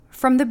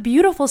From the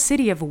beautiful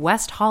city of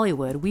West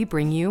Hollywood, we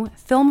bring you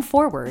Film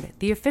Forward,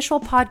 the official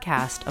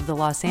podcast of the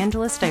Los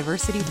Angeles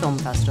Diversity Film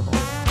Festival.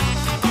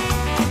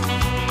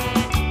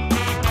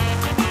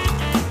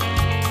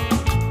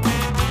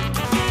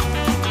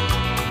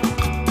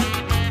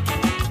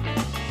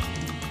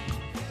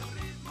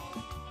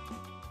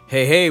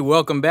 Hey,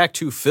 welcome back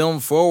to Film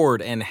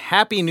Forward, and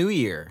Happy New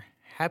Year.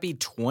 Happy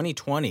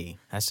 2020.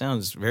 That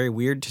sounds very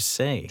weird to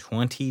say.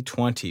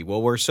 2020.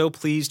 Well, we're so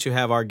pleased to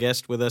have our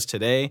guest with us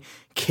today,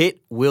 Kit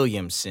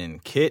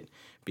Williamson. Kit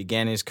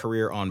began his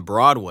career on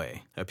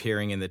Broadway,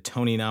 appearing in the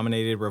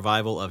Tony-nominated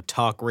revival of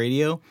Talk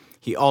Radio.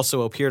 He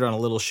also appeared on a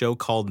little show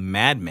called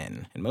Mad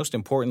Men. And most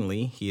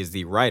importantly, he is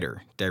the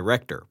writer,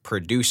 director,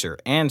 producer,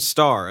 and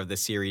star of the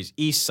series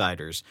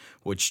Eastsiders,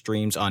 which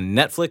streams on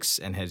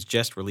Netflix and has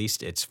just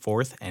released its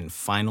fourth and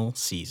final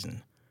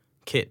season.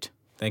 Kit,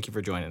 thank you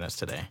for joining us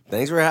today.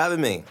 Thanks for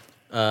having me.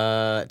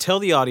 Tell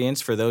the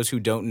audience, for those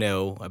who don't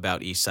know about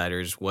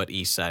Eastsiders, what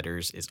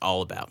Eastsiders is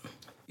all about.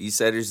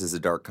 Eastsiders is a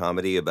dark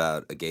comedy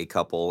about a gay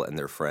couple and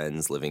their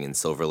friends living in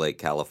Silver Lake,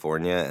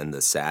 California, and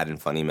the sad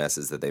and funny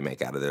messes that they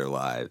make out of their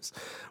lives.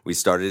 We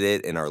started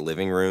it in our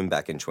living room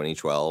back in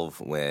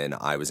 2012 when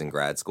I was in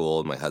grad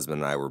school. My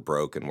husband and I were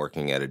broke and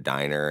working at a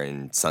diner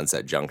in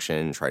Sunset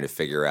Junction, trying to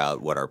figure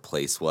out what our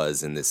place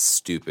was in this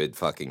stupid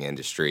fucking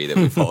industry that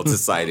we've all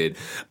decided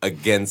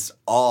against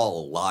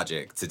all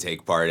logic to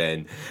take part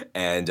in.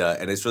 And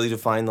it's really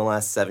defined the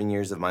last 7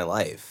 years of my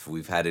life.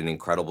 We've had an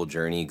incredible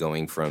journey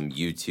going from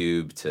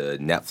YouTube to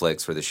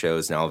Netflix, where the show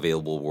is now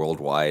available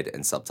worldwide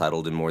and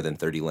subtitled in more than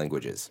 30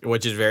 languages.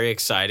 Which is very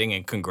exciting,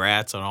 and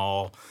congrats on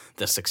all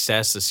the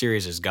success the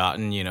series has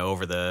gotten. You know,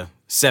 over the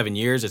 7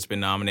 years, it's been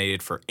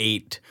nominated for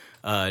 8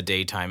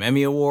 Daytime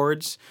Emmy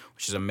Awards,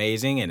 which is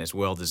amazing and is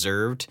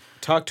well-deserved.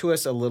 Talk to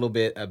us a little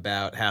bit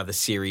about how the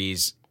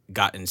series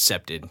got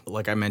incepted.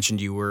 Like I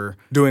mentioned, you were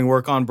doing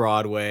work on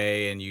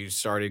Broadway and you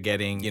started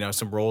getting,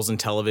 some roles in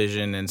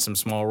television and some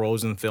small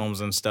roles in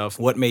films and stuff.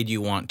 What made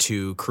you want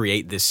to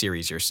create this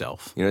series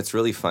yourself? It's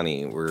really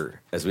funny.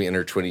 As we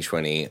enter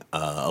 2020,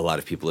 a lot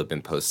of people have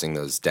been posting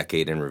those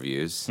decade in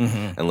reviews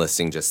and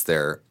listing just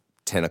their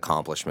 10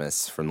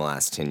 accomplishments from the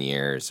last 10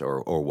 years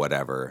or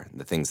whatever,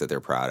 the things that they're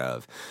proud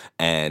of.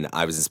 And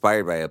I was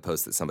inspired by a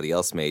post that somebody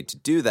else made to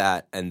do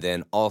that, and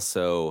then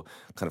also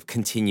kind of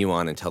continue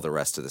on and tell the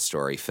rest of the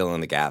story, fill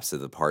in the gaps of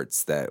the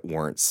parts that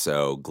weren't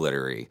so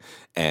glittery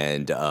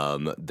and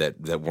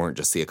that weren't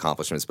just the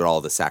accomplishments, but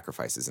all the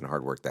sacrifices and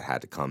hard work that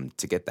had to come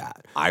to get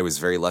that. I was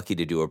very lucky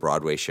to do a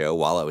Broadway show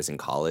while I was in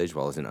college,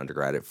 while I was an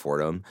undergrad at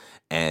Fordham,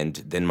 and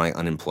then my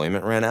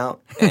unemployment ran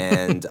out,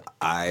 and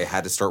I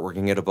had to start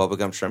working at a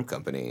bubblegum shrimp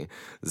company.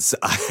 So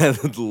I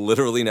had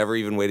literally never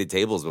even waited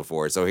tables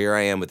before, so here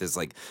I am with this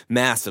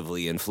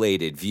massively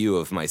inflated view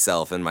of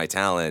myself and my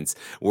talents,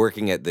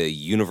 working at the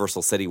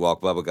Universal City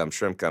Walk Bubblegum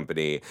Shrimp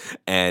Company,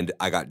 and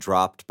I got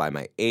dropped by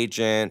my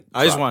agent.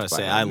 I just want to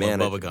say I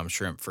love bubblegum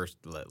shrimp. First,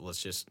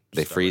 let's just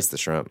They freeze the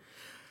shrimp.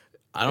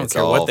 I don't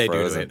care what they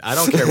do to it. I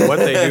don't care what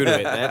they do to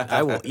it.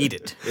 I will eat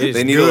it.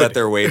 They need to let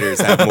their waiters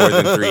have more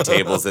than 3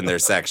 tables in their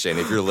section.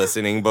 If you're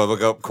listening,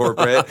 Bubblegum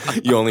Corporate,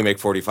 you only make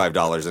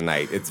 $45 a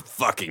night. It's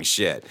fucking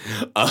shit.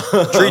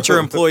 Treat your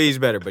employees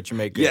better, but you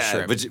make good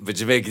shrimp. But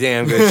you make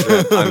damn good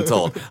shrimp, I'm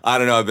told. I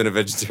don't know. I've been a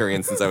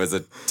vegetarian since I was a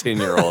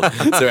 10-year-old.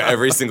 So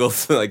every single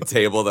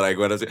table that I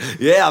go to,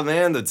 yeah,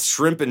 man, the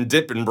shrimp and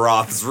dipping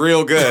broth is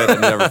real good. I've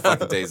never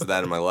fucking tasted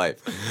that in my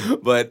life.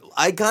 But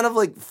I kind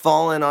of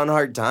fallen on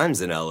hard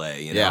times in LA.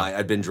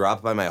 I'd been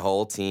dropped by my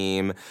whole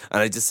team,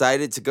 and I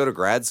decided to go to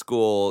grad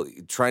school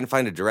trying to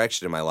find a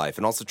direction in my life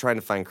and also trying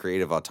to find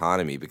creative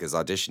autonomy, because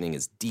auditioning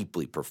is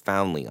deeply,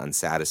 profoundly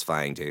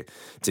unsatisfying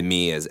to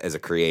me as a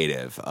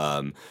creative.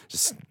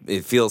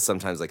 It feels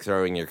sometimes like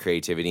throwing your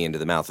creativity into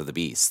the mouth of the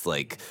beast.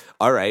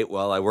 All right,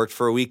 well, I worked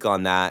for a week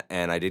on that,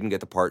 and I didn't get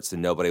the part, so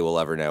nobody will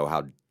ever know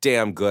how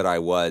damn good I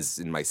was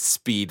in my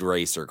Speed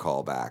Racer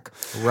callback.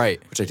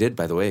 Right. Which I did,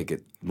 by the way,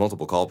 get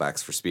multiple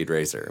callbacks for Speed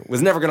Racer.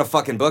 Was never going to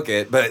fucking book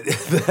it, but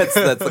that's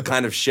the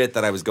kind of shit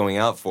that I was going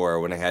out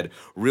for when I had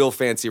real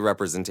fancy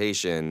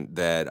representation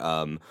that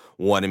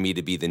wanted me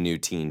to be the new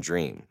teen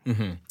dream.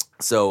 Mm-hmm.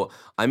 So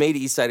I made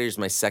Eastsiders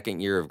my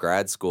second year of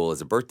grad school as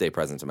a birthday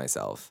present to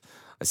myself.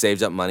 I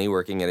saved up money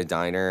working at a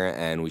diner,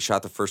 and we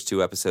shot the first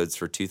 2 episodes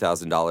for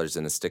 $2,000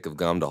 and a stick of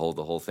gum to hold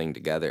the whole thing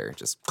together.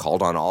 Just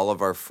called on all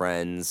of our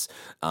friends,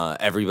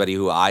 everybody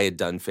who I had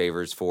done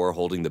favors for,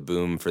 holding the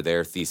boom for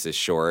their thesis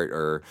short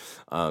or,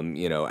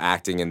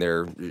 acting in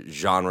their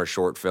genre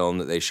short film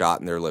that they shot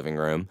in their living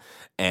room.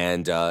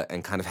 And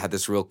kind of had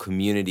this real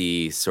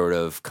community sort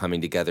of coming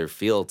together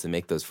feel to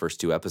make those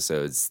first 2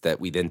 episodes that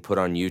we then put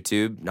on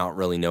YouTube, not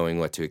really knowing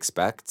what to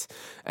expect,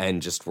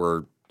 and just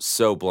were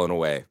so blown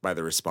away by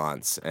the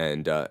response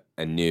and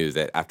knew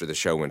that after the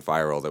show went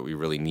viral that we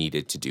really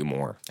needed to do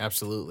more.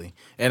 Absolutely.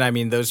 And I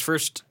mean, those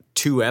first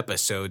 2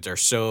 episodes are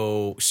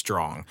so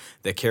strong.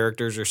 The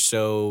characters are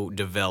so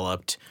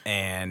developed,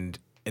 and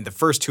in the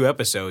first 2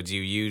 episodes,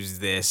 you use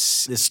this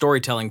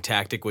storytelling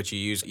tactic, which you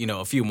use,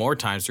 a few more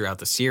times throughout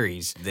the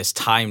series, this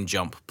time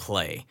jump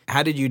play.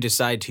 How did you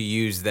decide to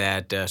use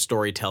that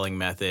storytelling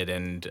method,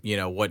 and,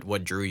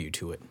 what drew you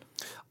to it?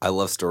 I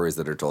love stories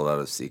that are told out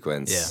of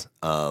sequence.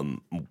 Yeah.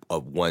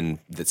 One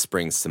that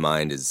springs to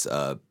mind is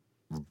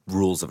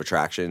Rules of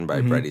Attraction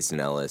by Bret Easton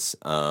Ellis.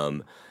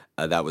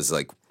 That was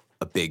like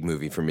a big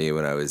movie for me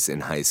when I was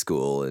in high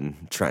school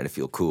and trying to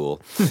feel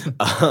cool.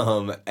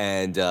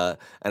 And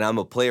I'm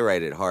a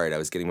playwright at heart. I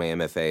was getting my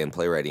MFA in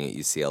playwriting at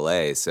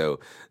UCLA. So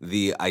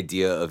the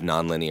idea of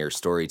nonlinear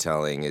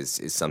storytelling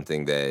is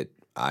something that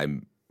I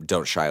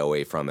don't shy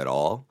away from at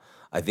all.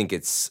 I think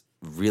it's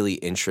really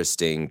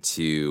interesting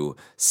to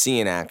see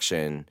in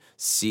action,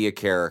 see a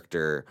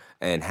character,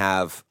 and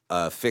have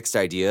a fixed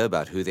idea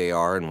about who they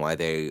are and why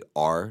they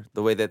are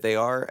the way that they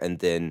are, and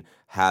then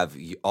have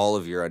all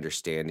of your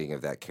understanding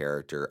of that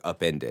character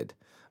upended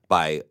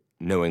by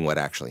knowing what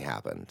actually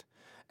happened.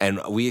 And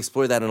we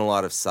explore that in a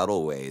lot of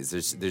subtle ways.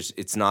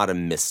 It's not a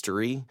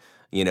mystery.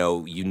 You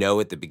know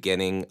at the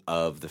beginning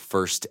of the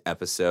first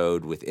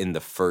episode, within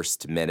the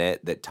first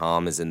minute, that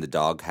Tom is in the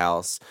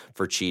doghouse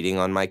for cheating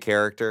on my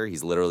character.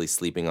 He's literally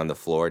sleeping on the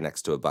floor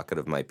next to a bucket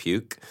of my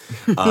puke.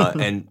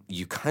 And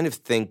you kind of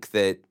think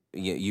that,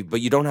 but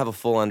you don't have a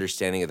full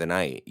understanding of the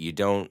night. You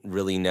don't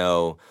really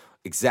know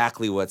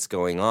exactly what's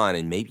going on,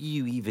 and maybe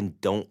you even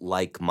don't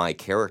like my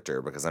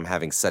character because I'm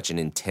having such an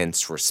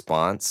intense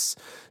response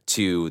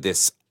to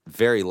this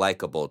very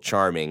likable,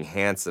 charming,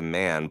 handsome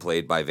man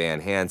played by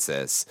Van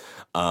Hansis,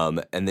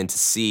 and then to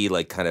see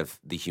like kind of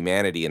the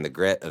humanity and the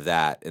grit of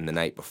that in the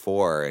night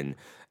before,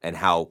 and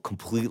how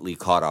completely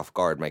caught off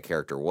guard my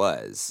character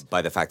was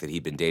by the fact that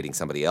he'd been dating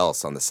somebody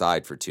else on the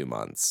side for 2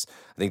 months.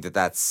 I think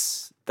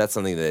that's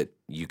something that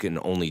you can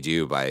only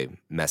do by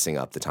messing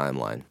up the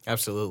timeline.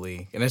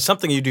 Absolutely. And it's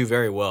something you do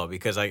very well,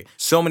 because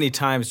so many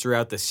times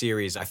throughout the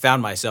series, I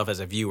found myself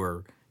as a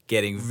viewer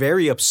getting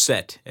very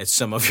upset at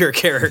some of your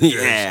characters.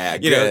 Yeah,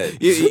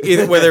 good.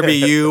 Either whether it be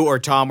you or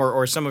Tom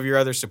or some of your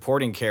other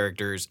supporting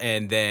characters,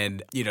 and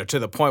then, to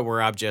the point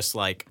where I'm just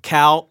like,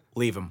 Cal,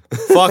 leave him.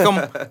 Fuck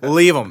him,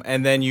 leave him.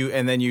 And then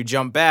you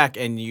jump back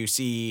and you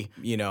see,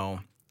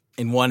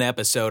 in one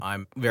episode,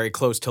 I'm very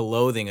close to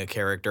loathing a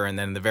character, and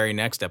then in the very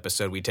next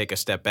episode, we take a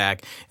step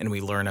back and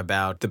we learn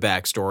about the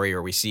backstory,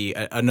 or we see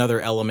another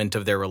element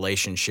of their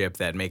relationship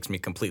that makes me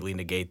completely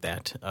negate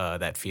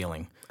that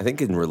feeling. I think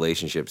in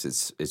relationships,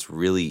 it's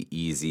really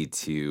easy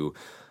to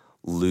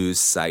lose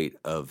sight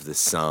of the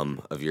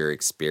sum of your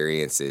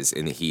experiences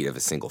in the heat of a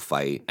single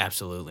fight.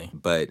 Absolutely.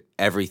 But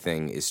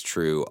everything is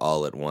true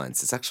all at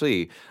once. It's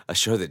actually a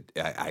show that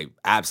I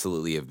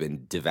absolutely have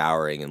been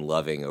devouring and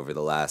loving over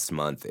the last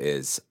month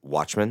is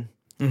Watchmen.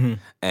 Mm-hmm.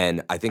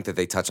 And I think that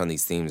they touch on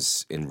these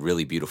themes in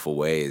really beautiful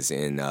ways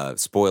in,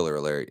 spoiler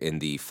alert, in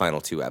the final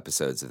 2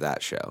 episodes of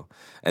that show.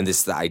 And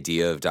the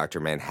idea of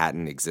Dr.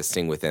 Manhattan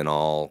existing within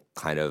all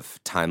kind of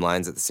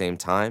timelines at the same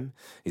time.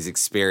 He's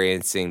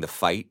experiencing the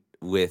fight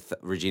with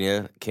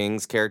Regina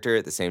King's character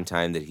at the same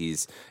time that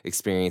he's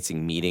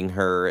experiencing meeting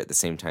her, at the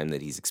same time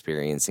that he's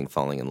experiencing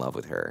falling in love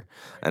with her.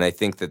 And I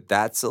think that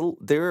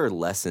there are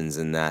lessons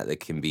in that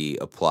can be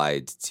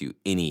applied to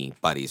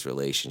anybody's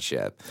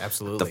relationship.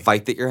 Absolutely. The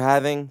fight that you're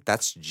having,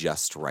 that's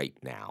just right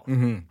now.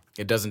 Mm-hmm.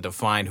 It doesn't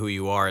define who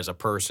you are as a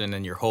person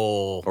and your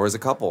whole... Or as a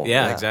couple.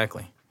 Yeah.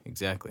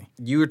 Exactly.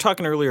 You were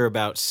talking earlier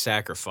about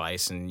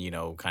sacrifice and,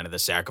 kind of the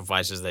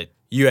sacrifices that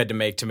you had to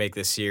make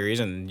this series,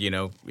 and,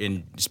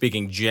 in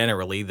speaking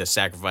generally, the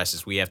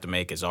sacrifices we have to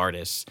make as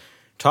artists.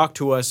 Talk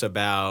to us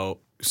about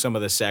some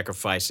of the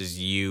sacrifices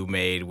you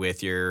made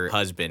with your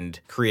husband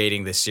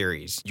creating this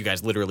series. You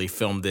guys literally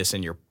filmed this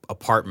in your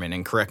apartment,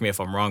 and correct me if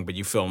I'm wrong, but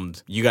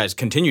you guys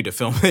continue to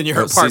film in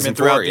your apartment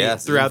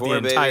throughout the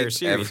entire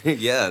series.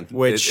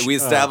 Which we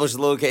established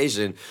the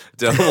location.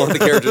 Don't want the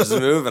characters to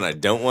move, and I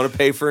don't want to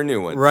pay for a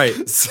new one. Right.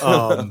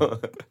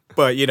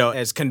 But,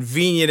 as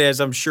convenient as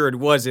I'm sure it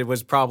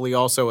was probably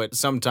also at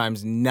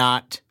sometimes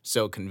not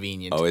so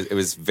convenient. Oh, it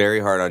was very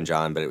hard on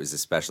John, but it was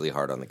especially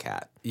hard on the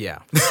cat. Yeah.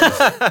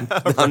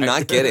 I'm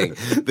not kidding.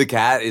 The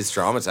cat is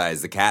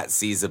traumatized. The cat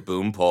sees a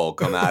boom pole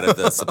come out of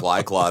the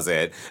supply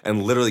closet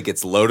and literally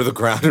gets low to the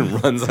ground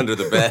and runs under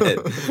the bed.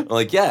 I'm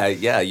like,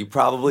 yeah, you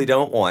probably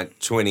don't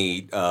want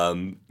 20,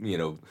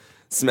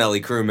 smelly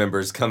crew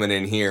members coming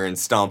in here and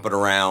stomping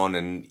around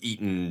and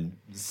eating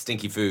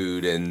stinky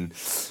food and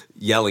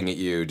yelling at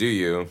you, do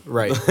you?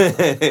 Right.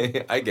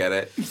 I get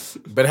it.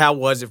 But how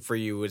was it for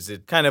you? Was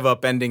it kind of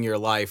upending your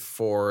life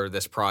for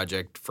this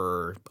project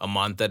for a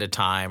month at a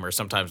time or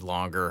sometimes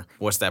longer?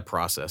 What's that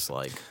process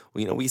like?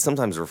 Well, we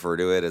sometimes refer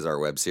to it as our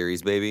web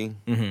series baby.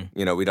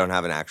 Mm-hmm. We don't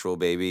have an actual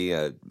baby.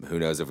 Who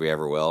knows if we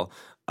ever will.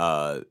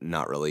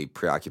 Not really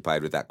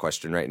preoccupied with that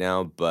question right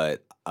now,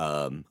 but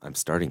I'm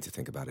starting to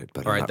think about it.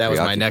 But all right, that was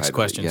my next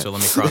question, so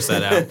let me cross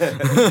that out.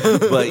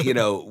 But,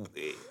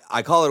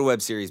 I call it a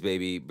web series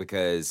baby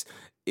because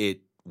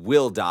it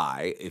will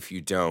die if you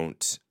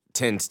don't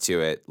tint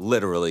to it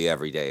literally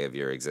every day of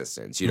your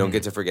existence. You don't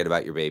get to forget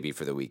about your baby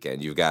for the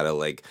weekend. You've got to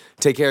like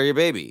take care of your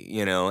baby,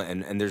 you know,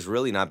 and there's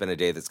really not been a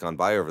day that's gone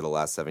by over the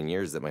last 7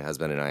 years that my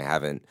husband and I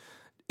haven't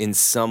in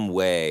some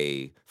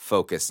way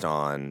focused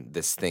on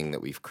this thing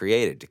that we've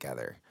created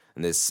together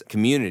and this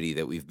community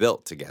that we've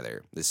built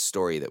together, this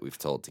story that we've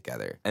told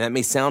together. And that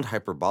may sound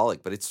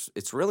hyperbolic, but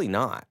it's really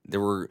not. There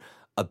were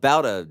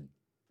about a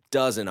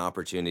dozen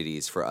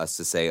opportunities for us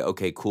to say,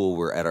 okay, cool,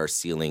 we're at our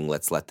ceiling,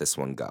 let's let this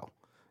one go.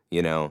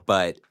 You know,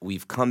 but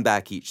we've come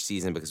back each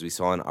season because we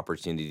saw an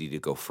opportunity to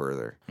go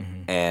further.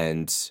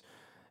 And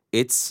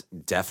it's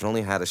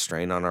definitely had a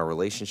strain on our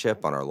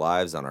relationship, on our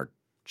lives, on our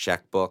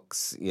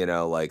checkbooks, you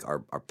know, like our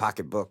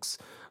pocketbooks.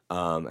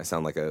 I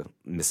sound like a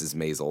Mrs.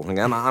 Maisel. Like,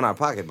 I'm on our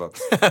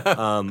pocketbooks.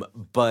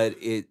 But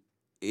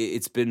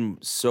it's been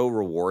so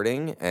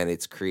rewarding, and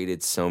it's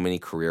created so many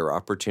career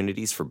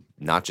opportunities for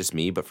not just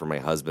me, but for my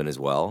husband as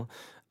well.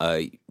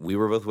 We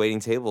were both waiting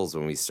tables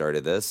when we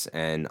started this,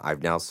 and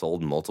I've now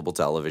sold multiple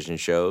television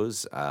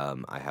shows.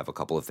 I have a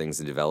couple of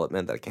things in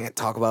development that I can't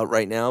talk about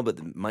right now, but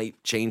that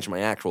might change my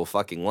actual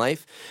fucking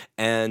life.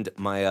 And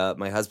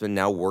my husband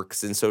now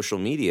works in social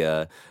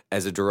media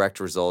as a direct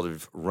result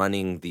of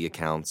running the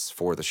accounts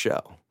for the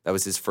show. That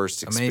was his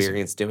first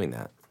experience doing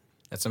that.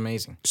 That's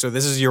amazing. So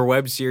this is your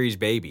web series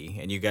baby,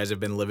 and you guys have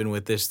been living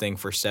with this thing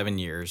for 7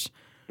 years,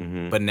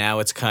 but now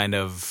it's kind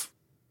of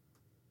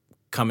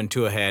coming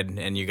to a head,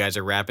 and you guys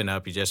are wrapping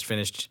up. You just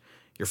finished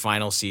your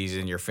final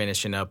season. You're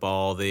finishing up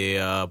all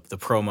the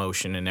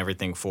promotion and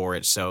everything for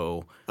it.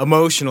 So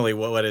emotionally,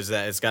 what is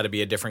that? It's got to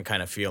be a different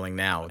kind of feeling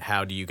now.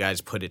 How do you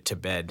guys put it to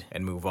bed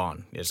and move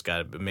on? It's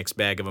got a mixed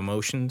bag of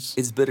emotions.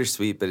 It's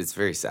bittersweet, but it's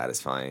very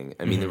satisfying.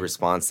 I mean, the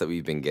response that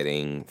we've been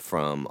getting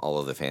from all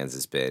of the fans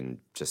has been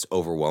just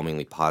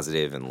overwhelmingly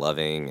positive and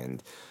loving,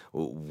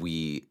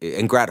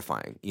 and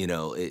gratifying. You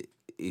know,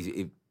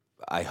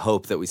 I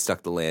hope that we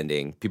stuck the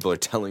landing. People are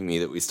telling me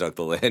that we stuck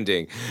the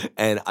landing.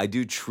 And I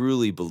do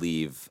truly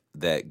believe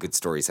that good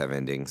stories have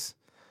endings.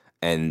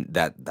 And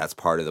that's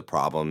part of the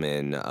problem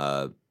in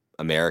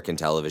American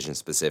television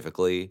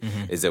specifically,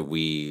 is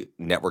that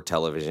network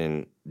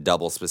television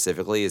double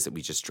specifically, is that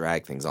we just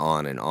drag things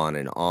on and on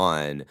and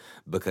on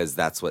because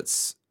that's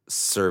what's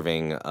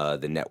serving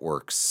the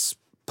network's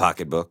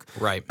pocketbook,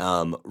 right?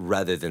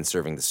 Rather than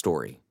serving the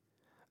story.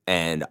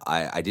 And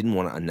I didn't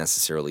want to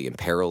unnecessarily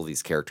imperil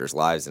these characters'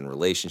 lives and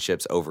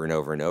relationships over and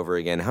over and over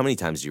again. How many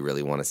times do you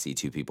really want to see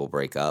two people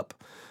break up?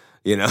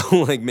 You know,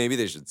 like maybe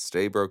they should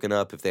stay broken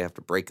up if they have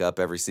to break up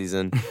every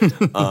season.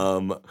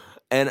 And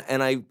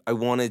I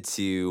wanted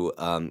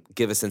to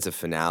give a sense of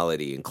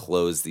finality and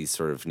close these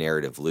sort of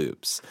narrative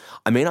loops.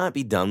 I may not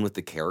be done with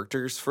the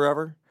characters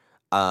forever,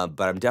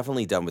 but I'm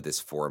definitely done with this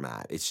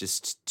format. It's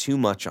just too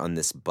much on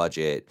this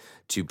budget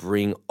to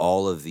bring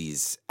all of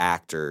these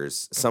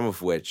actors, some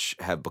of which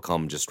have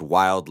become just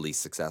wildly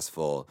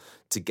successful,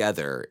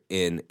 together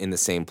in the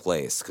same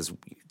place. Because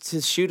to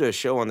shoot a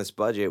show on this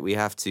budget, we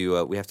have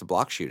to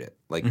block shoot it,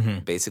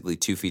 like basically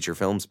 2 feature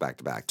films back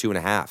to back,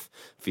 2.5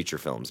 feature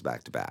films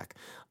back to back.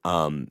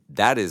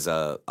 That is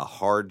a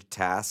hard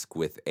task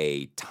with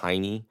a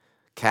tiny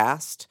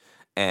cast.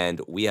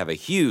 And we have a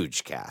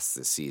huge cast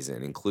this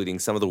season, including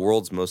some of the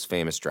world's most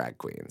famous drag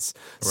queens.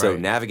 Right. So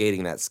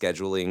navigating that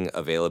scheduling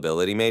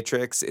availability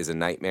matrix is a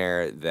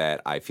nightmare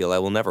that I feel I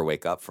will never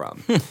wake up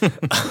from.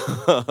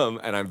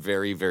 And I'm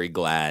very, very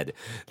glad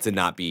to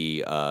not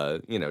be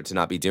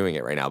doing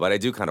it right now. But I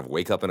do kind of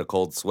wake up in a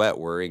cold sweat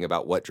worrying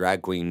about what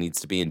drag queen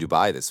needs to be in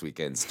Dubai this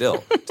weekend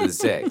still, to this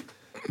day.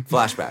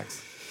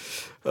 Flashbacks.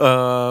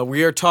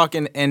 We are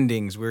talking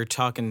endings. We're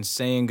talking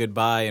saying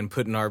goodbye and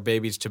putting our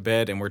babies to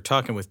bed, and we're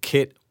talking with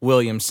Kit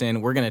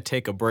Williamson. We're going to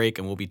take a break,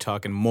 and we'll be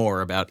talking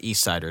more about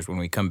Eastsiders when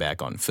we come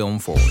back on Film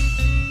Forward.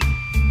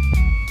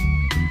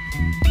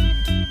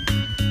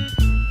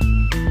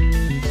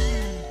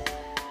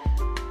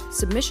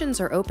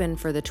 Submissions are open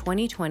for the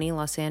 2020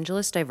 Los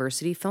Angeles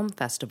Diversity Film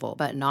Festival,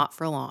 but not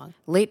for long.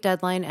 Late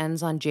deadline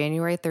ends on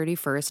January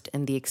 31st,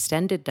 and the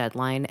extended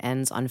deadline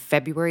ends on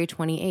February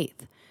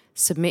 28th.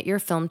 Submit your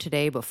film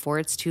today before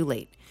it's too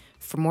late.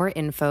 For more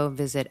info,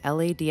 visit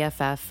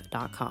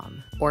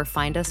ladff.com or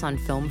find us on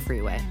Film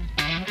Freeway.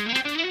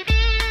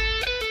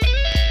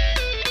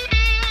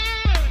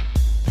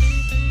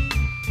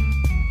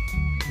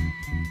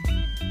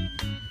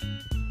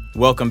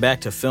 Welcome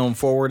back to Film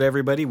Forward,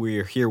 everybody. We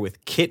are here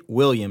with Kit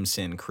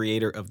Williamson,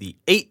 creator of the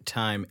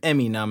 8-time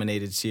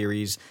Emmy-nominated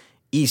series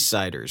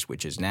Eastsiders,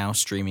 which is now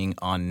streaming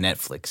on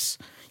Netflix.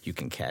 You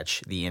can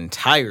catch the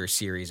entire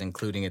series,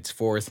 including its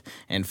 4th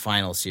and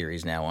final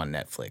series, now on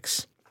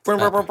Netflix.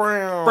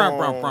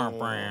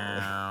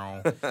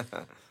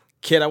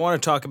 Kit, I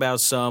want to talk about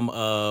some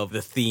of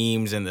the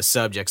themes and the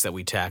subjects that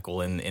we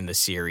tackle in the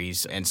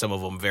series, and some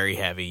of them very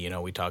heavy. You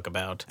know, we talk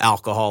about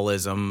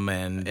alcoholism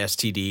and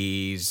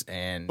STDs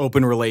and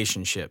open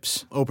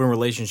relationships. Open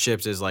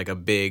relationships is like a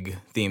big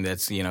theme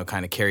that's, you know,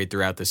 kind of carried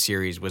throughout the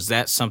series. Was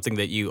that something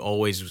that you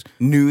always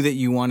knew that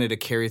you wanted to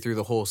carry through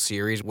the whole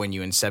series when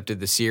you incepted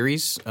the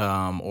series?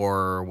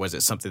 Or was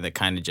it something that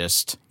kind of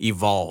just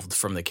evolved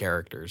from the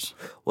characters?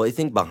 Well, I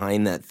think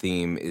behind that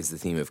theme is the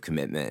theme of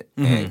commitment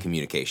and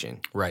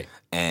communication. Right.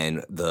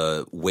 And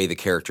the way the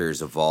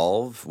characters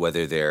evolve,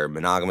 whether they're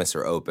monogamous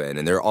or open,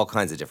 and there are all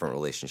kinds of different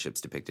relationships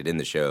depicted in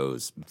the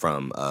shows,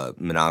 from a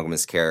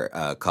monogamous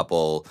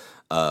couple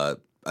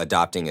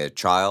adopting a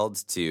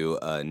child to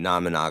a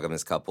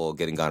non-monogamous couple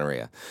getting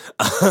gonorrhea.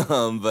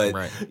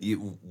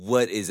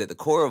 What is at the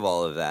core of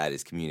all of that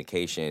is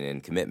communication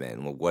and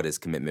commitment. What does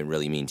commitment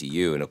really mean to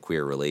you in a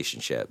queer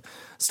relationship?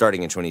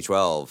 Starting in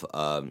 2012,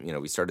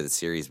 we started the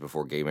series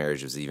before gay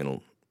marriage was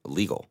even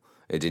legal.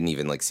 It didn't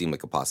even seem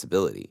like a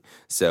possibility.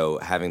 So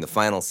having the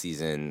final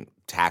season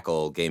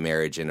tackle gay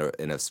marriage in a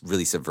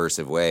really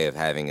subversive way of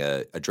having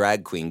a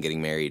drag queen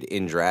getting married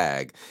in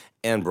drag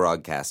and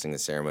broadcasting the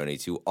ceremony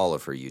to all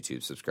of her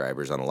YouTube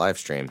subscribers on a live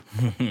stream,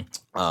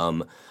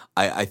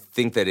 I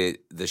think that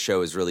the show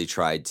has really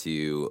tried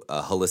to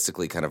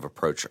holistically kind of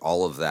approach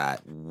all of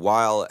that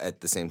while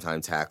at the same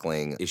time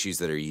tackling issues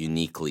that are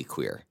uniquely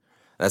queer.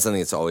 That's something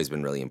that's always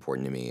been really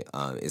important to me,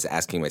 is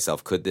asking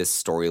myself, could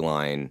this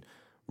storyline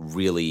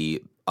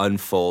really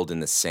unfold in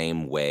the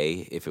same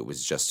way if it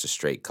was just a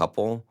straight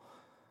couple?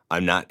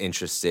 I'm not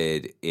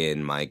interested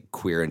in my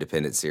queer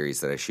independent series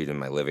that I shoot in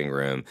my living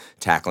room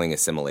tackling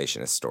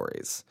assimilationist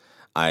stories.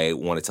 I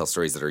want to tell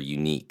stories that are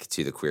unique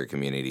to the queer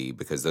community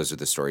because those are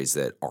the stories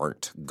that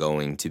aren't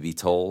going to be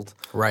told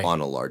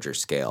on a larger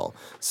scale.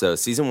 So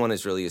season 1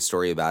 is really a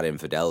story about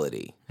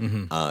infidelity.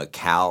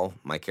 Cal,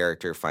 my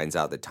character, finds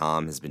out that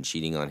Tom has been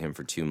cheating on him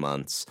for 2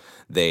 months.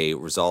 They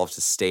resolve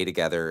to stay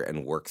together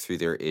and work through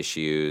their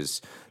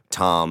issues.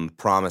 Tom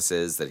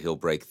promises that he'll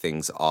break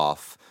things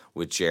off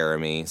with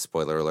Jeremy.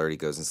 Spoiler alert, he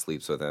goes and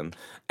sleeps with him.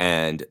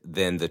 And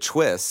then the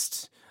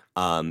twist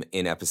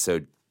in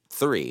episode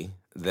 3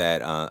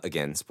 that,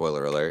 again,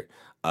 spoiler alert,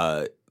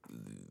 a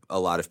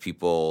lot of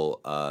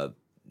people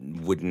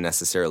wouldn't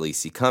necessarily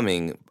see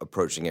coming,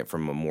 approaching it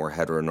from a more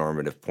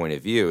heteronormative point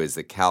of view, is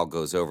that Cal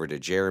goes over to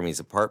Jeremy's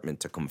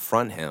apartment to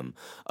confront him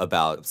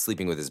about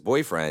sleeping with his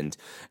boyfriend.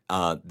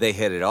 They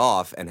hit it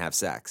off and have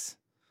sex.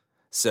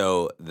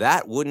 So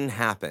that wouldn't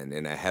happen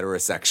in a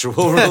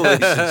heterosexual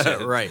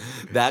relationship. Right.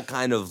 That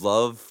kind of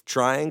love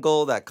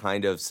triangle, that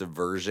kind of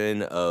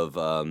subversion of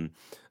the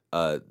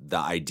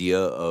idea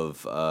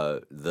of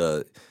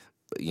the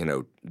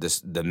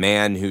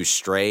man who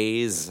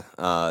strays,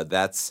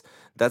 that's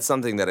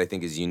something that I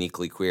think is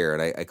uniquely queer,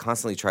 and I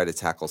constantly try to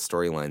tackle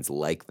storylines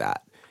like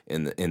that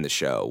in the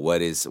show.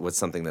 What's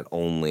something that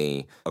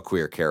only a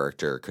queer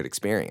character could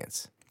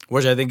experience?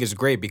 Which I think is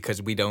great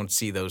because we don't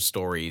see those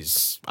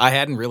stories. I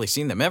hadn't really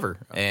seen them ever.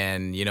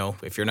 And,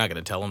 if you're not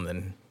going to tell them,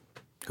 then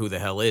who the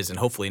hell is? And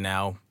hopefully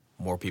now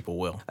more people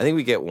will. I think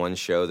we get one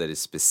show that is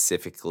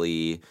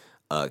specifically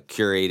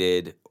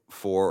curated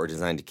for or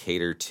designed to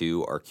cater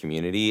to our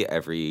community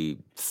every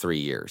 3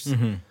 years.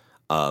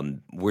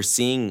 We're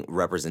seeing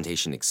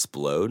representation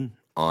explode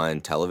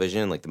on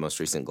television. Like the most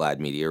recent GLAAD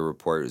Media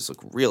report was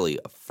really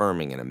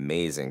affirming and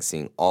amazing,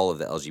 seeing all of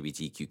the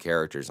LGBTQ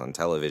characters on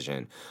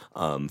television,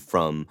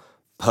 from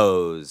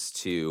Pose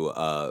to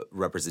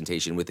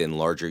representation within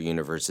larger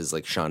universes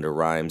like Shonda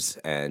Rhimes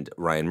and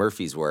Ryan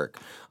Murphy's work.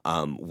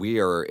 We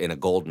are in a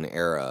golden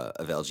era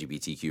of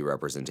LGBTQ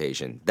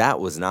representation.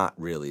 That was not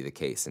really the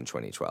case in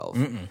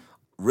 2012.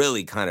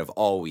 Really kind of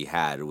all we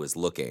had was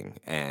Looking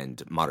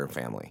and Modern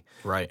Family.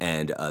 Right.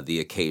 And the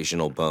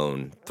occasional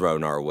bone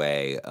thrown our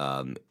way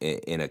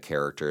in a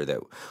character that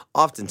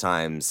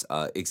oftentimes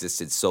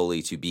existed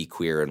solely to be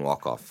queer and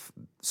walk off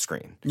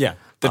screen. Yeah,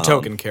 the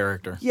token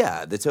character.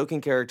 Yeah, the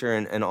token character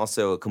and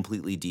also a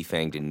completely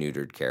defanged and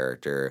neutered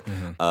character.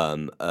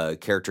 A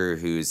character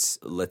who's,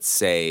 let's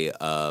say,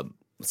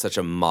 such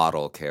a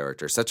model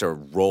character, such a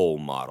role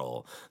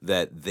model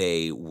that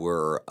they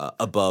were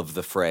above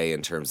the fray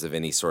in terms of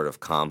any sort of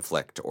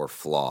conflict or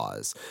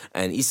flaws.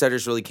 And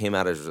EastSiders really came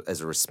out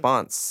as a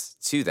response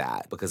to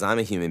that, because I'm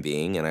a human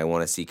being and I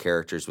want to see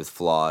characters with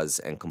flaws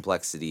and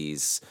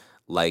complexities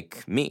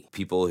like me,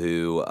 people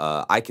who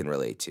I can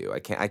relate to. I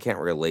can't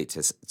relate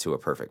to a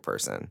perfect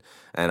person,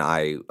 and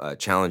I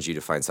challenge you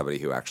to find somebody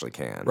who actually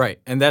can. Right,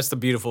 and that's the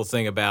beautiful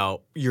thing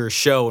about your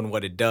show and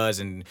what it does,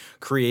 and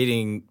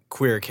creating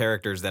queer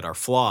characters that are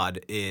flawed.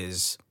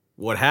 Is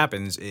what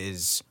happens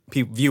is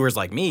viewers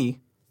like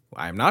me,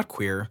 I'm not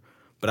queer,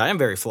 but I am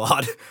very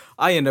flawed.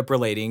 I end up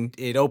relating.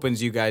 It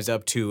opens you guys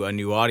up to a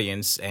new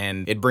audience,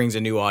 and it brings a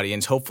new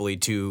audience, hopefully,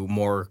 to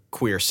more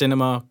queer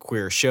cinema,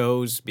 queer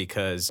shows,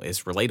 because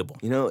it's relatable.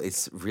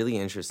 It's really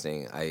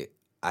interesting.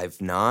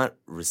 I've not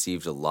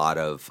received a lot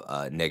of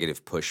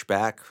negative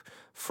pushback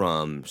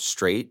from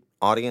straight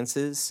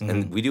audiences,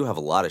 and we do have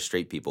a lot of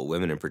straight people,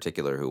 women in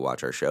particular, who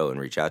watch our show and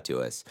reach out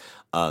to us.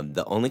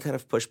 The only kind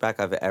of pushback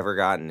I've ever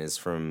gotten is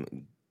from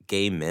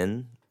gay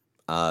men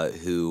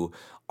who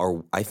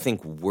are, I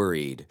think,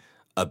 worried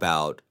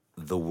about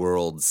the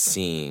world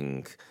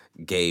seeing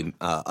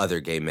other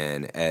gay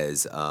men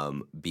as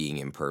being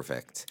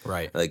imperfect.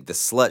 Right. Like the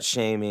slut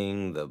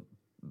shaming, the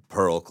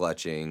pearl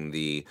clutching,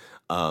 the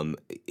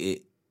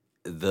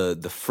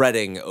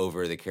fretting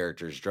over the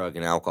character's drug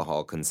and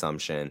alcohol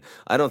consumption.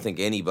 I don't think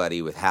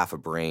anybody with half a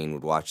brain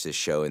would watch this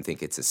show and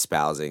think it's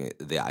espousing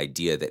the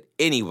idea that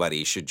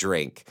anybody should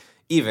drink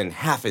even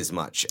half as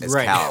much as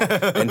Cal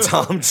and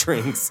Tom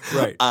drinks.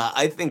 Right.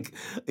 I think,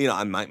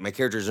 my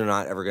characters are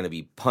not ever going to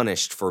be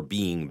punished for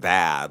being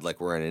bad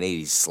like we're in an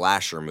 80s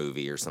slasher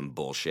movie or some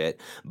bullshit.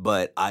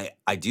 But I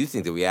do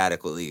think that we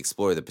adequately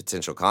explore the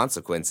potential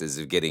consequences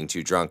of getting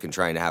too drunk and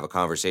trying to have a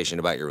conversation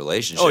about your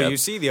relationship. Oh, you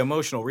see the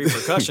emotional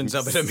repercussions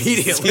of it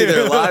immediately. See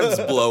their lives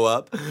blow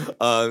up.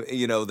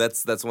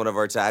 That's one of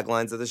our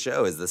taglines of the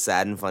show is the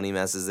sad and funny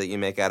messes that you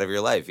make out of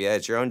your life. Yeah,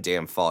 it's your own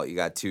damn fault you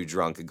got too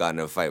drunk and got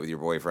into a fight with your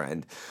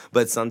boyfriend.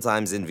 But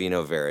sometimes in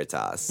vino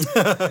veritas,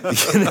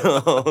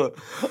 So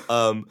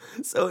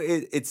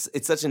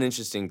it's such an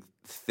interesting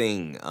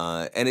thing,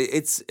 and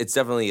it's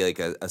definitely like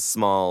a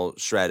small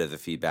shred of the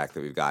feedback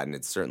that we've gotten.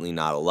 It's certainly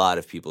not a lot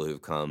of people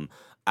who've come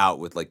out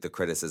with like the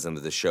criticism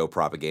of the show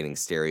propagating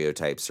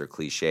stereotypes or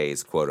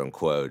cliches, quote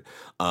unquote.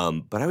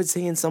 But I would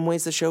say in some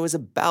ways the show is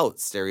about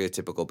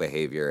stereotypical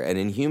behavior and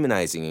in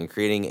humanizing and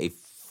creating a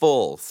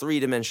full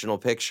three-dimensional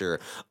picture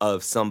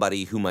of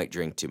somebody who might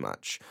drink too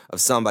much, of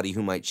somebody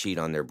who might cheat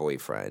on their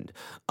boyfriend,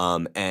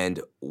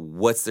 and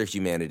what's their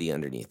humanity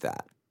underneath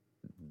that.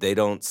 They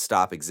don't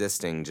stop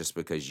existing just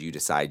because you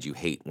decide you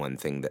hate one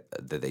thing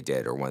that they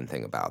did or one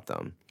thing about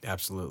them.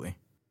 Absolutely.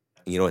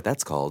 You know what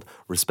that's called?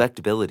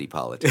 Respectability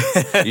politics.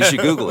 You should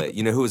Google it.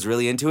 You know who was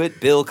really into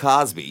it? Bill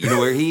Cosby. You know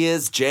where he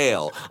is?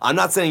 Jail. I'm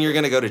not saying you're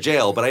going to go to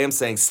jail, but I am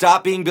saying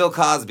stop being Bill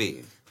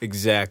Cosby.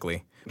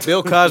 Exactly.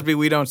 Bill Cosby,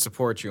 we don't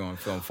support you on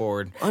Film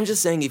Forward. I'm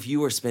just saying if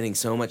you are spending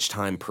so much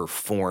time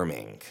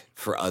performing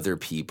for other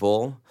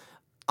people,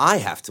 I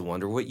have to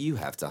wonder what you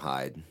have to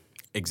hide.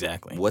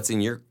 Exactly. What's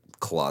in your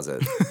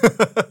closet?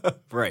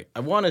 Right. I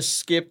want to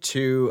skip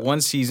to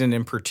one season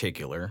in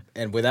particular,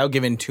 and without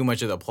giving too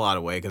much of the plot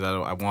away, because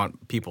I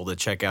want people to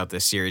check out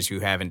this series who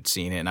haven't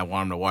seen it, and I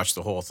want them to watch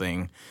the whole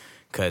thing,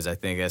 because I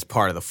think that's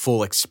part of the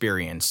full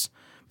experience.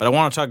 But I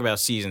want to talk about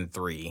season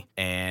 3,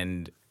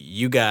 and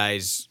you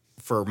guys,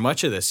 for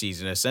much of the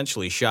season,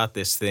 essentially shot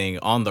this thing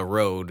on the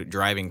road,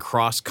 driving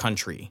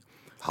cross-country.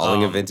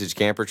 Hauling a vintage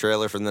camper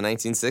trailer from the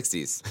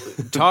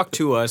 1960s. Talk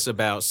to us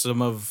about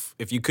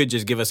if you could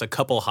just give us a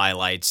couple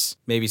highlights,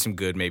 maybe some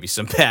good, maybe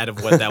some bad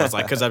of what that was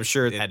like, because I'm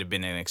sure it had to have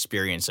been an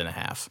experience and a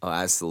half. Oh,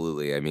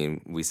 absolutely. I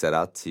mean, we set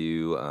out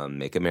to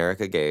make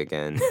America gay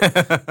again.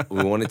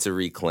 We wanted to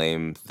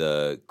reclaim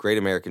the great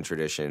American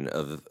tradition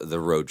of the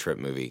road trip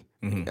movie.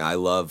 Mm-hmm. I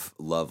love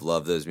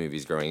those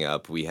movies growing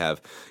up. We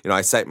have,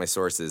 I cite my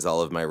sources.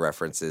 All of my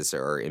references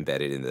are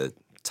embedded in the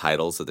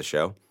titles of the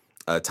show,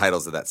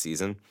 titles of that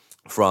season.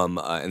 From,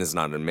 and this is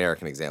not an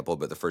American example,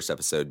 but the first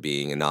episode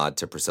being a nod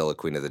to Priscilla,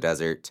 Queen of the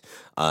Desert,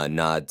 a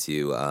nod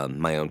to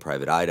My Own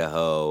Private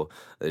Idaho.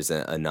 There's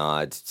a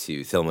nod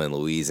to Thelma and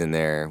Louise in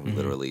there. Mm-hmm.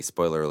 Literally,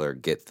 spoiler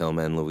alert, get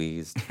Thelma and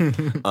Louise.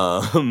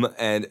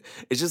 And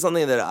it's just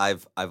something that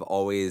I've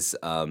always,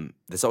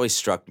 that's always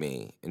struck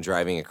me in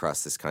driving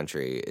across this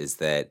country is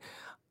that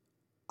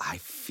I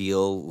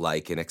feel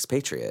like an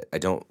expatriate. I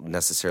don't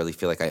necessarily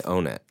feel like I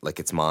own it, like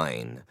it's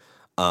mine.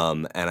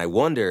 And I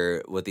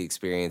wonder what the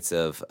experience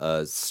of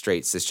a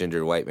straight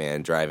cisgendered white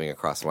man driving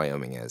across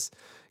Wyoming is,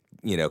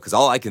 because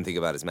all I can think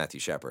about is Matthew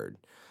Shepard.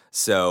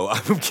 So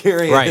I'm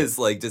curious,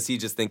 right. Does he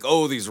just think,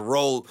 oh, these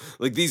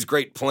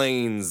great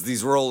plains,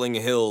 these rolling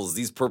hills,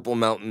 these purple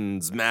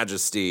mountains,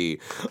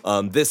 majesty,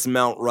 this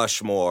Mount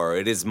Rushmore,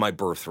 it is my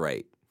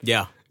birthright.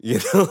 Yeah.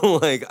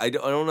 I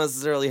don't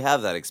necessarily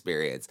have that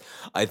experience.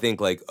 I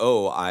think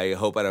I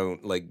hope I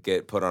don't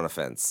get put on a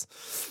fence.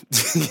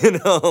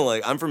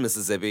 I'm from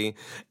Mississippi,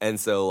 and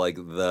so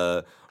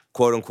the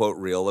quote unquote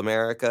real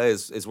America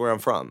is where I'm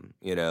from,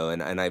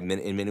 and I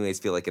in many ways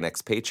feel like an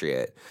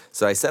expatriate.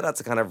 So I set out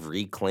to kind of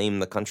reclaim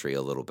the country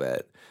a little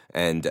bit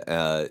and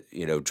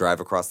drive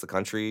across the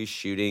country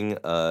shooting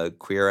a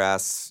queer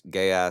ass,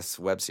 gay ass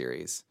web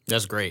series.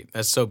 That's great.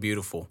 That's so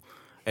beautiful.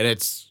 And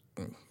it's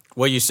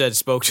what you said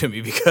spoke to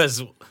me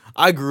because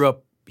I grew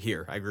up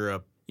here. I grew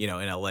up, in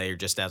LA or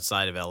just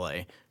outside of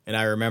LA. And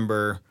I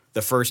remember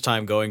the first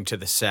time going to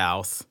the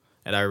South,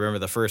 and I remember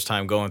the first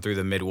time going through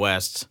the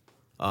Midwest.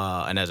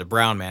 And as a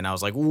brown man, I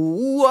was like,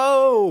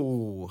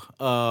 whoa.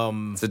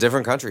 It's a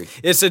different country.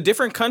 It's a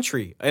different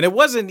country. And it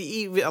wasn't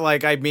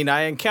even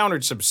I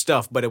encountered some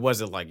stuff, but it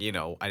wasn't I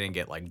didn't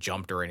get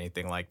jumped or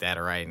anything like that,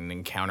 or I didn't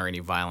encounter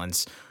any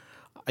violence.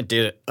 I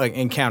did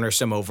encounter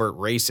some overt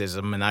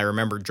racism, and I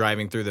remember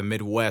driving through the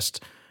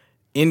Midwest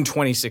in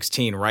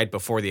 2016, right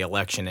before the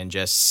election, and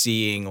just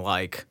seeing,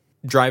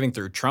 driving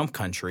through Trump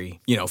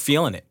country,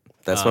 feeling it.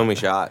 That's when we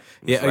shot.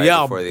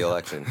 Before the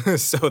election.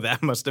 So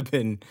that must have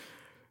been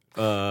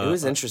It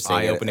was interesting.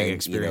 eye-opening and,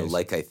 experience.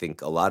 like I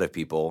think a lot of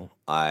people,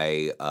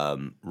 I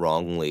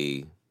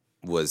wrongly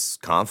was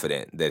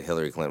confident that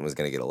Hillary Clinton was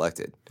going to get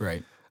elected.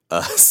 Right.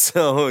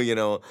 So,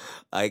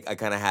 I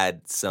kind of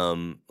had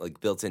some like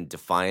built-in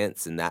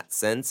defiance in that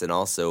sense, and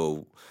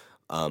also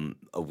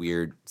a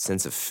weird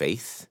sense of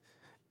faith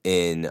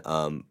in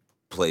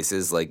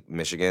places like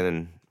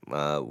Michigan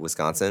and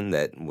Wisconsin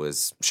that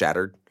was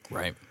shattered.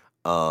 Right.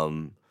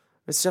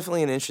 It's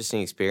definitely an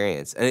interesting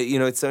experience, and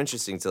it's so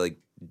interesting to like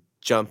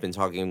jump and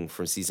talking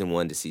from season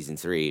 1 to season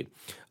 3.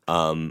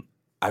 I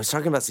was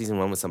talking about season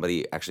 1 with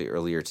somebody actually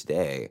earlier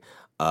today,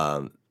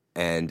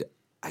 and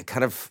I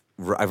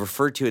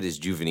referred to it as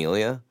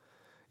juvenilia,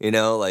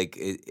 like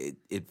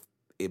it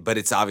but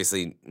it's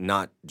obviously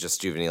not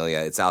just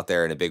juvenilia. It's out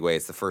there in a big way.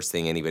 It's the first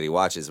thing anybody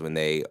watches when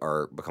they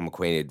become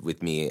acquainted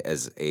with me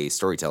as a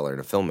storyteller and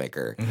a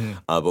filmmaker. Mm-hmm.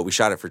 But we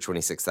shot it for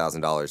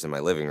 $26,000 in my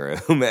living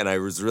room, and I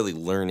was really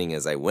learning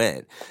as I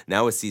went.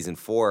 Now with season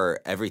 4,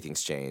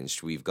 everything's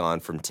changed. We've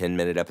gone from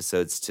 10-minute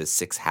episodes to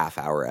 6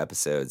 half-hour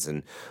episodes,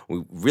 and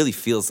it really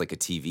feels like a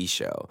TV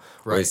show.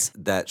 Right. Whereas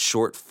that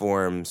short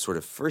form sort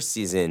of first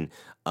season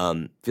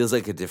feels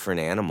like a different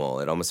animal.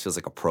 It almost feels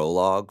like a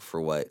prologue for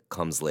what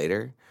comes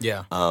later.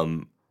 Yeah.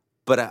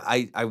 But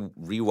I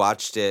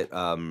rewatched it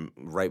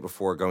right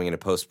before going into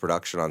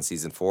post-production on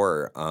season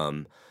 4,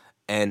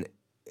 and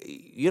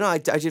I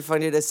did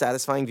find it a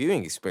satisfying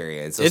viewing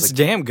experience. It's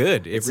damn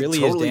good. It really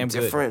totally is damn good.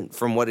 different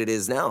from what it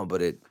is now,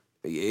 but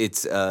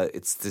it's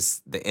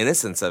this, the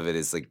innocence of it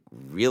is like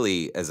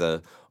really, as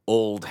a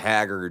old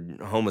haggard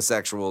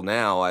homosexual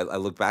now, I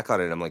look back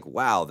on it and I'm like,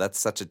 wow, that's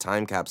such a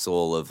time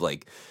capsule of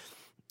like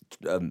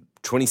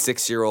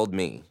 26-year-old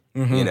me,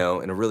 in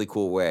a really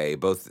cool way,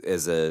 both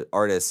as an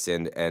artist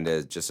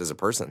and just as a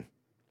person.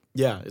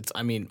 Yeah,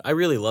 I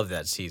really love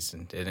that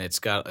season, and it's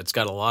got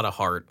a lot of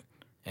heart,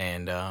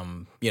 and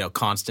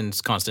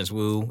Constance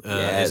Wu.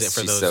 Yes, is it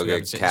for she's those so who good.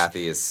 haven't seen-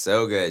 Kathy is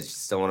so good. She's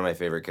still one of my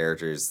favorite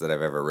characters that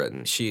I've ever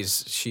written.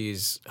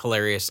 She's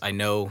hilarious. I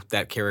know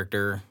that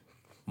character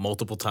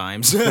multiple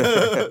times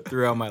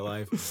throughout my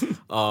life.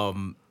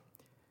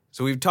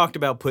 So we've talked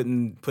about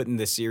putting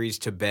the series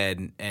to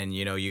bed, and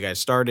you guys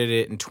started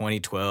it in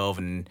 2012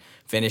 and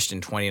finished in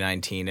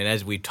 2019. And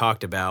as we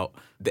talked about,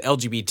 the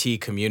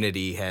LGBT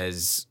community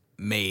has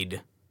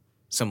made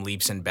some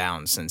leaps and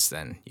bounds since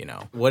then.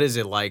 What is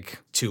it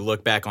like to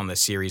look back on the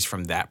series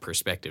from that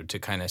perspective, to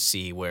kind of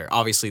see where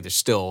obviously there's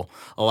still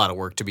a lot of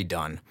work to be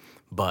done,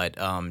 but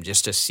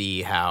just to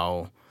see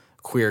how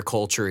queer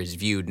culture is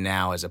viewed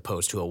now as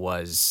opposed to it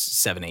was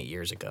 7-8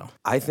 years ago?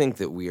 I think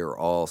that we are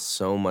all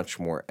so much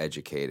more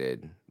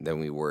educated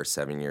than we were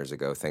 7 years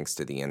ago, thanks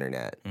to the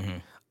internet.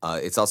 Mm-hmm.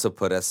 It's also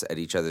put us at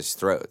each other's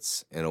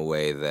throats in a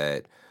way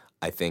that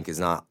I think is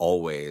not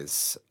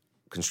always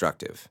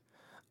constructive.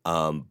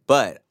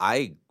 But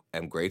I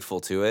am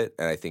grateful to it,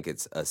 and I think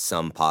it's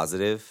some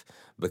positive,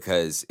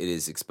 because it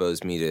has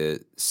exposed me to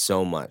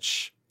so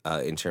much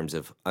in terms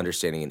of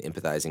understanding and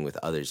empathizing with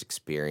others'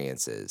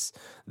 experiences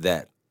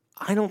that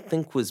I don't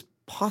think was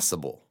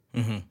possible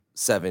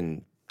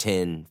 7,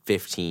 10,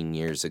 15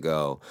 years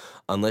ago,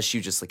 unless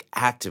you just like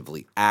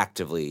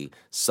actively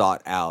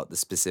sought out the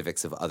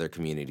specifics of other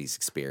communities'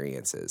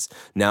 experiences.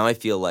 Now I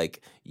feel like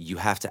you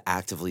have to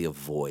actively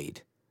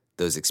avoid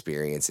those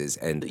experiences,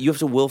 and you have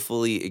to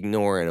willfully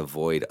ignore and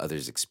avoid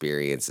others'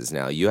 experiences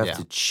now. You have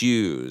to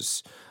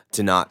choose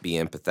to not be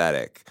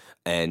empathetic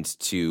and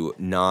to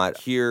not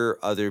hear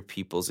other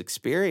people's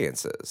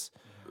experiences.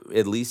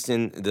 At least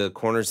in the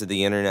corners of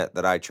the internet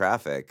that I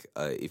traffic,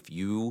 if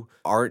you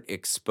aren't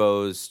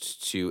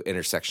exposed to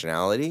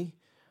intersectionality,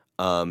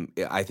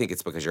 I think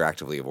it's because you're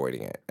actively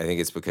avoiding it. I think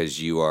it's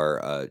because you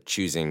are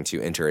choosing to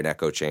enter an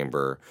echo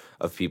chamber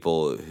of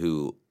people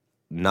who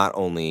not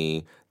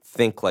only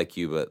think like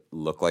you but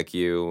look like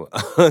you.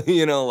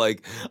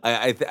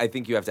 I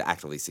think you have to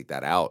actively seek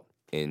that out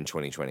in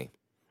 2020,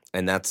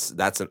 and that's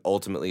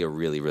ultimately a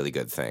really, really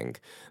good thing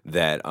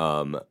that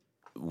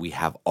we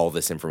have all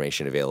this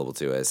information available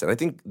to us. And I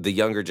think the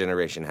younger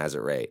generation has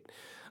it right.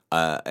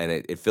 And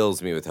it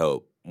fills me with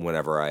hope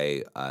whenever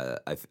I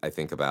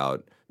think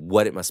about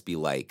what it must be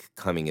like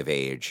coming of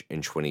age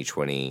in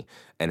 2020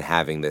 and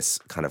having this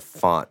kind of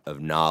font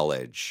of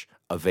knowledge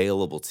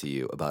available to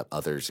you about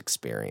others'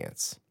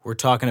 experience. We're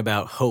talking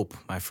about hope,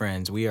 my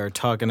friends. We are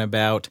talking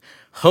about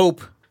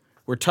hope.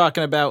 We're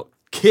talking about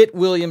Kit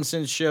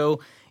Williamson's show,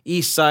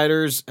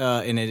 Eastsiders,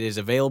 and it is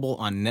available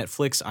on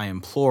Netflix. I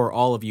implore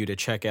all of you to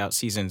check out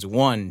seasons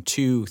 1,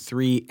 2,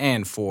 3,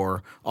 and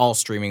 4, all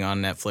streaming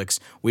on Netflix.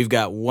 We've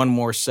got one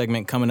more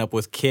segment coming up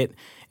with Kit,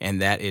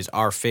 and that is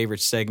our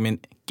favorite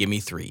segment, Gimme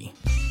 3.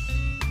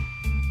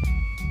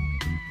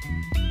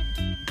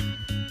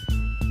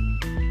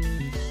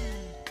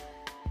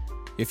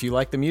 If you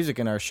like the music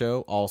in our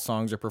show, all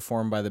songs are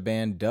performed by the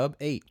band Dub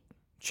 8.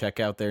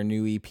 Check out their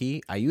new EP,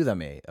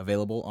 Ayúdame,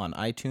 available on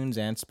iTunes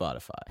and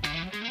Spotify.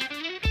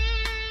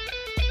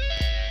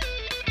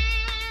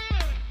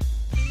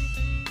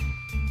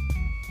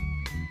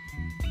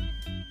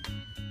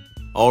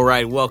 All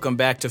right, welcome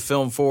back to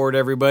Film Forward,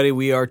 everybody.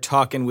 We are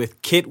talking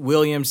with Kit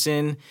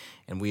Williamson,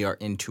 and we are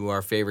into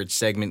our favorite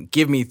segment,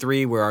 Give Me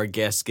Three, where our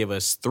guests give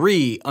us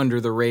 3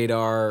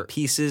 under-the-radar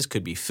pieces.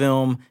 Could be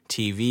film,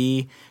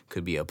 TV,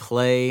 could be a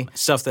play,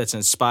 stuff that's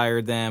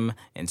inspired them,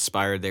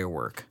 inspired their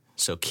work.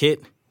 So,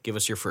 Kit, give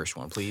us your first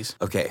one, please.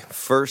 Okay,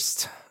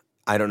 first,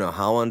 I don't know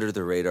how under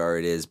the radar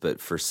it is,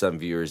 but for some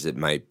viewers it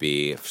might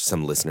be, for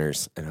some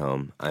listeners at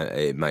home,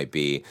 it might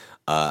be.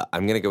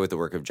 I'm going to go with the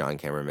work of John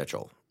Cameron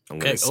Mitchell. I'm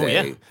going to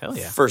say, Hell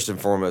yeah. First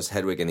and foremost,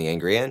 Hedwig and the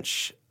Angry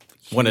Inch.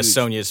 One of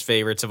Sonia's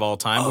favorites of all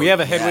time. We have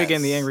a Hedwig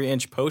and the Angry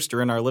Inch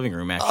poster in our living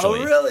room, actually.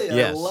 Oh, really?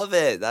 Yes. I love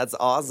it. That's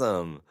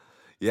awesome.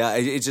 Yeah,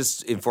 it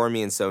just informed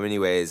me in so many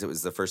ways. It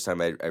was the first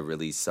time I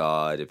really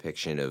saw a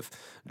depiction of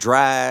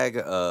drag.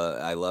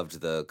 I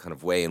loved the kind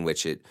of way in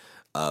which it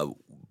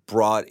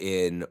brought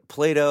in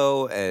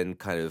Plato and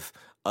kind of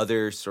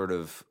other sort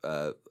of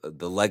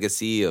the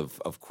legacy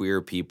of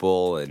queer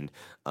people and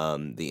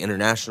the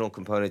international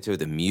component to it.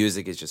 The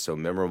music is just so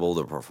memorable.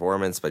 The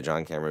performance by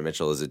John Cameron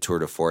Mitchell is a tour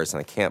de force,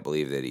 and I can't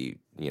believe that he,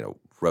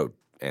 wrote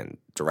and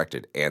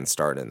directed and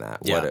starred in that.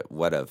 Yeah.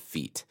 What a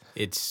feat!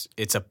 It's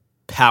a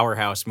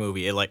powerhouse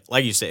movie. It,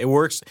 like you said, it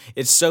works.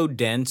 It's so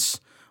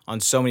dense on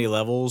so many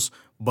levels,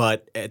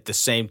 but at the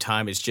same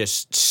time, it's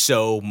just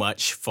so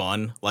much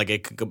fun. Like,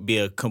 it could be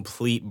a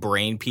complete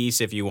brain piece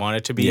if you want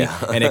it to be,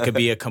 and it could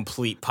be a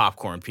complete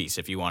popcorn piece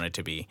if you want it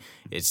to be.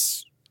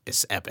 It's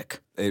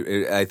epic.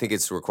 I think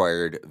it's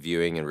required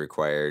viewing and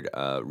required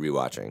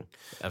rewatching.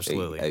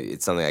 Absolutely.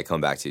 It's something I come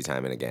back to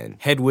time and again.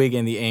 Hedwig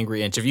and the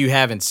Angry Inch. If you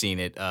haven't seen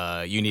it,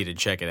 you need to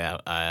check it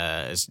out.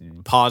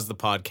 Pause the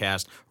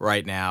podcast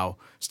right now,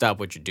 stop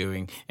what you're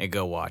doing, and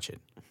go watch it.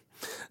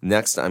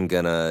 Next, I'm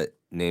going to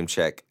name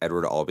check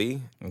Edward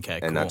Albee. Okay,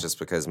 and cool. not just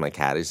because my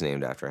cat is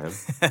named after him.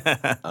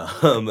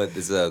 But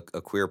this is a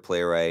queer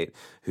playwright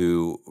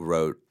who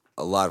wrote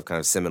a lot of kind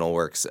of seminal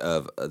works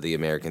of the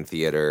American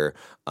theater,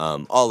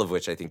 all of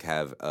which I think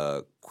have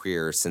a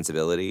queer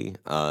sensibility,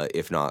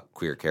 if not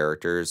queer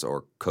characters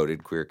or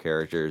coded queer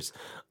characters,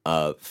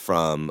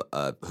 from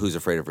Who's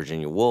Afraid of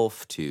Virginia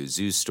Woolf to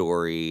Zoo's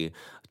Story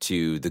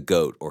to The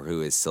Goat, or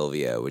Who is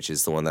Sylvia, which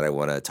is the one that I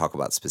want to talk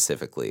about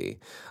specifically.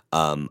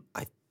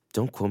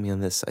 Don't quote me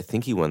on this. I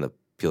think he won the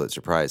Pulitzer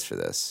Prize for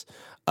this.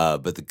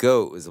 But The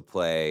Goat was a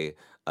play.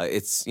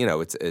 It's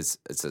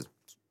a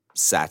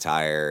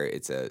satire.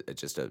 It's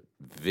just a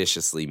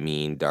viciously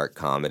mean, dark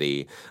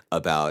comedy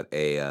about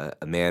a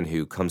man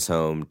who comes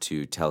home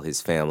to tell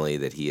his family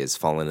that he has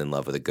fallen in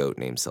love with a goat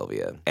named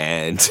Sylvia,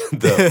 and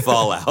the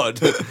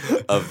fallout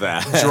of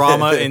that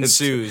Drama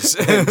ensues.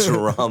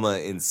 Drama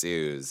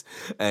ensues.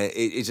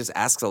 It just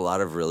asks a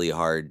lot of really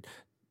hard,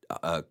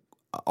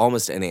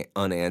 almost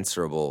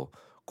unanswerable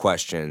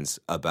questions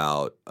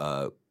about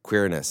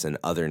queerness and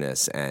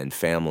otherness and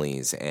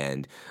families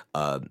and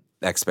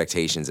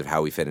expectations of how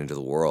we fit into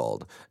the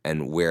world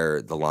and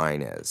where the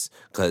line is.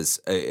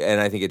 And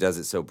I think it does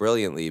it so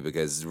brilliantly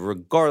because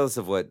regardless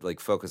of what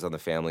Focus on the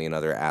Family and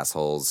other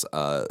assholes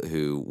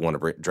who want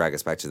to drag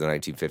us back to the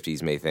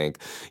 1950s may think,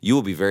 you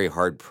will be very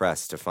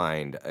hard-pressed to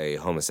find a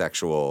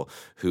homosexual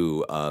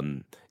who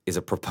is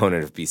a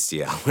proponent of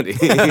bestiality.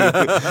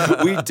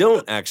 We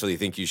don't actually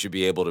think you should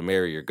be able to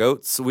marry your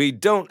goats. We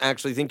don't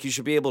actually think you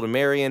should be able to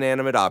marry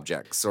inanimate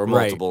objects or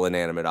multiple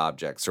inanimate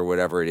objects or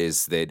whatever it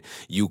is that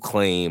you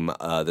claim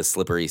the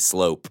slippery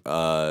slope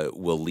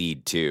will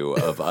lead to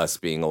of us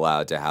being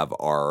allowed to have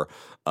our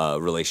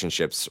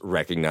relationships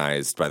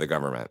recognized by the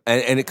government.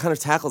 And it kind of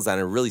tackles that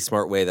in a really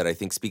smart way that I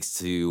think speaks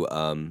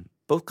to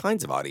both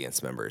kinds of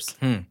audience members.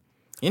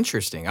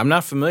 Interesting. I'm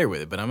not familiar with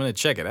it, but I'm going to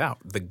check it out.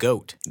 The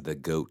Goat. The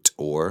Goat,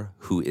 or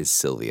Who is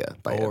Sylvia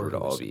by Edward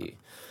Albee.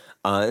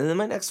 And then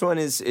my next one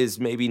is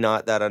maybe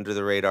not that under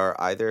the radar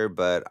either,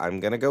 but I'm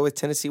going to go with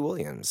Tennessee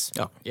Williams.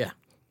 Oh, yeah.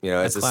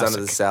 As a son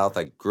of the South,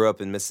 I grew up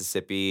in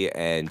Mississippi,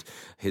 and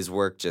his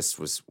work just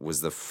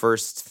was the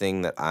first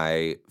thing that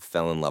I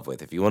fell in love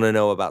with. If you want to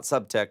know about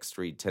subtext,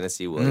 read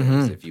Tennessee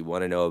Williams. If you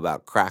want to know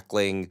about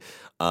crackling,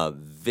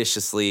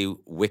 viciously,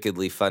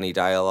 wickedly funny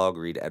dialogue,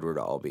 read Edward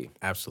Albee.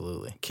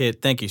 Absolutely.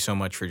 Kit, thank you so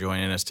much for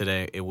joining us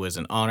today. It was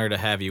an honor to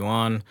have you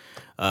on.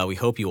 We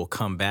hope you will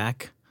come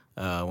back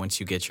once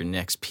you get your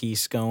next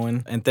piece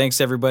going. And thanks,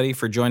 everybody,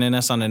 for joining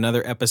us on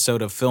another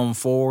episode of Film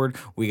Forward.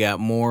 We got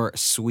more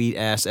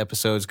sweet-ass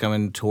episodes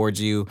coming towards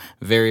you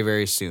very,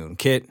 very soon.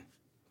 Kit,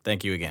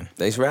 thank you again.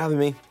 Thanks for having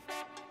me.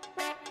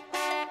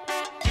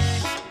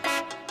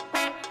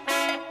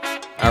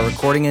 Our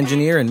recording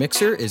engineer and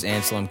mixer is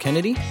Anselm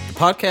Kennedy. The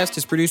podcast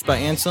is produced by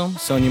Anselm,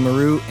 Sonia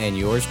Maru, and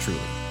yours truly.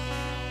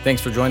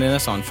 Thanks for joining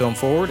us on Film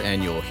Forward,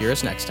 and you'll hear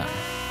us next time.